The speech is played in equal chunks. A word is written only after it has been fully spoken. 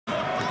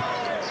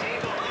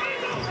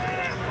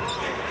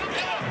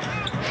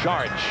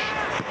Saric.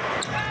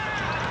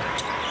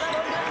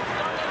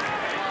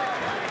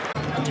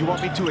 You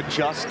want me to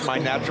adjust my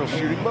natural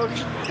shooting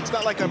motion? It's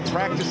not like I'm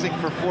practicing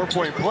for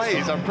 4-point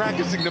plays. I'm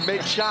practicing to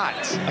make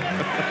shots.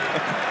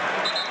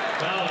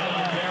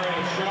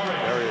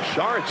 DARIO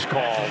Saric's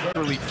call.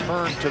 Really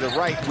turn to the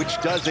right,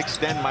 which does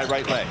extend my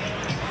right leg.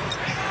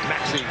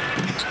 Maxey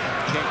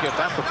can't get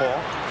that to fall.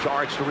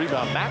 Saric to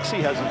rebound.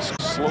 Maxey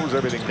slows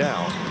everything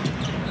down,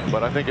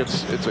 but I think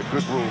it's a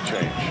good rule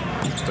change.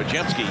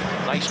 Pajemski,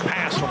 nice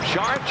pass from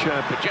Saric.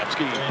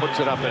 Pajemski puts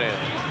it up and in.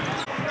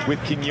 With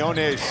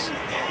Quinones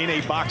in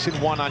a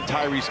 1-on-1 on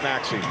Tyrese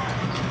Maxey.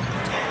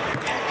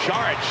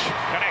 Saric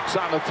connects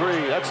on the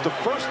three. That's the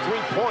first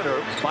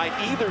three-pointer by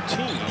either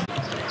team.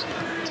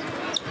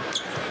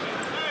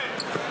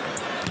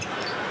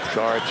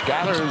 Saric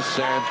gathers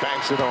and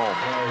banks it home.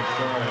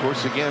 Of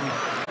course, again.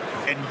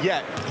 And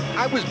yet,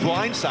 I was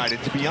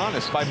blindsided, to be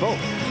honest, by both.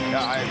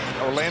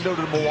 Orlando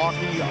to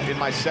Milwaukee in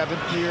my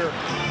 7th year,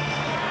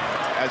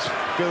 as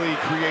Philly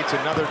creates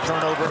another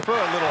turnover. For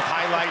a little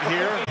highlight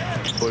here.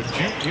 But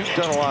you've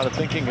done a lot of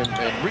thinking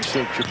and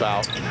research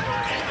about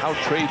how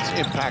trades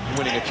impact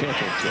winning a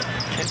championship.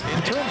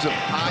 In terms of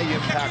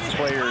high-impact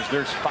players,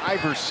 there's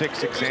 5 or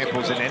 6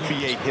 examples in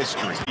NBA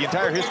history, the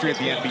entire history of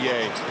the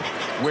NBA,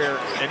 where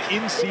an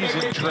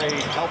in-season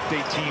trade helped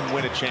a team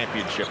win a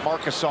championship.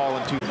 Marc Gasol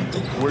in 2000.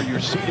 Where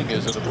your seating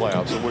is in the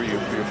playoffs and where your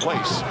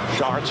place.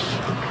 Saric,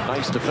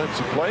 nice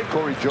defensive play.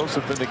 Corey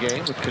Joseph in the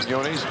game with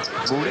Quinones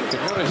moving.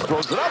 Quinones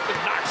throws it up and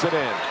knocks it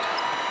in.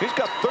 He's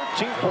got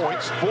 13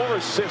 points, 4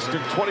 assists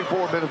in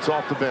 24 minutes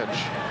off the bench.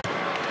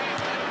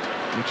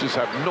 You just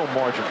have no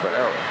margin for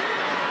error.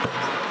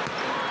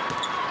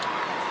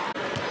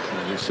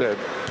 As he said,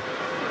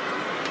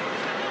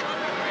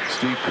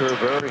 Steve Kerr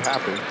very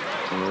happy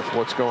with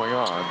what's going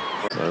on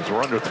as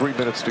we're under 3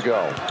 minutes to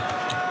go.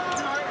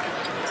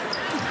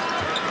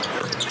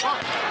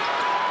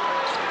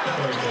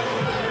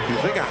 You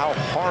think of how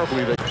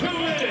horribly they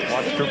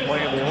watched her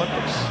play in the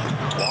Olympics.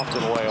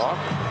 Lofted away off.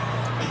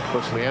 Of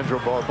course, Leandro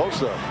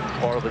Barbosa,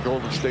 part of the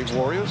Golden State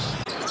Warriors.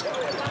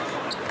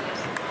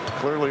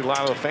 Clearly, a lot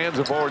of the fans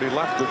have already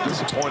left. They're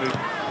disappointed.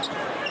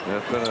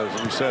 It's been,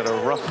 as we said, a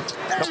rough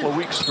couple of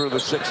weeks for the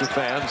Sixer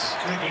fans.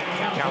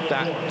 Count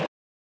that.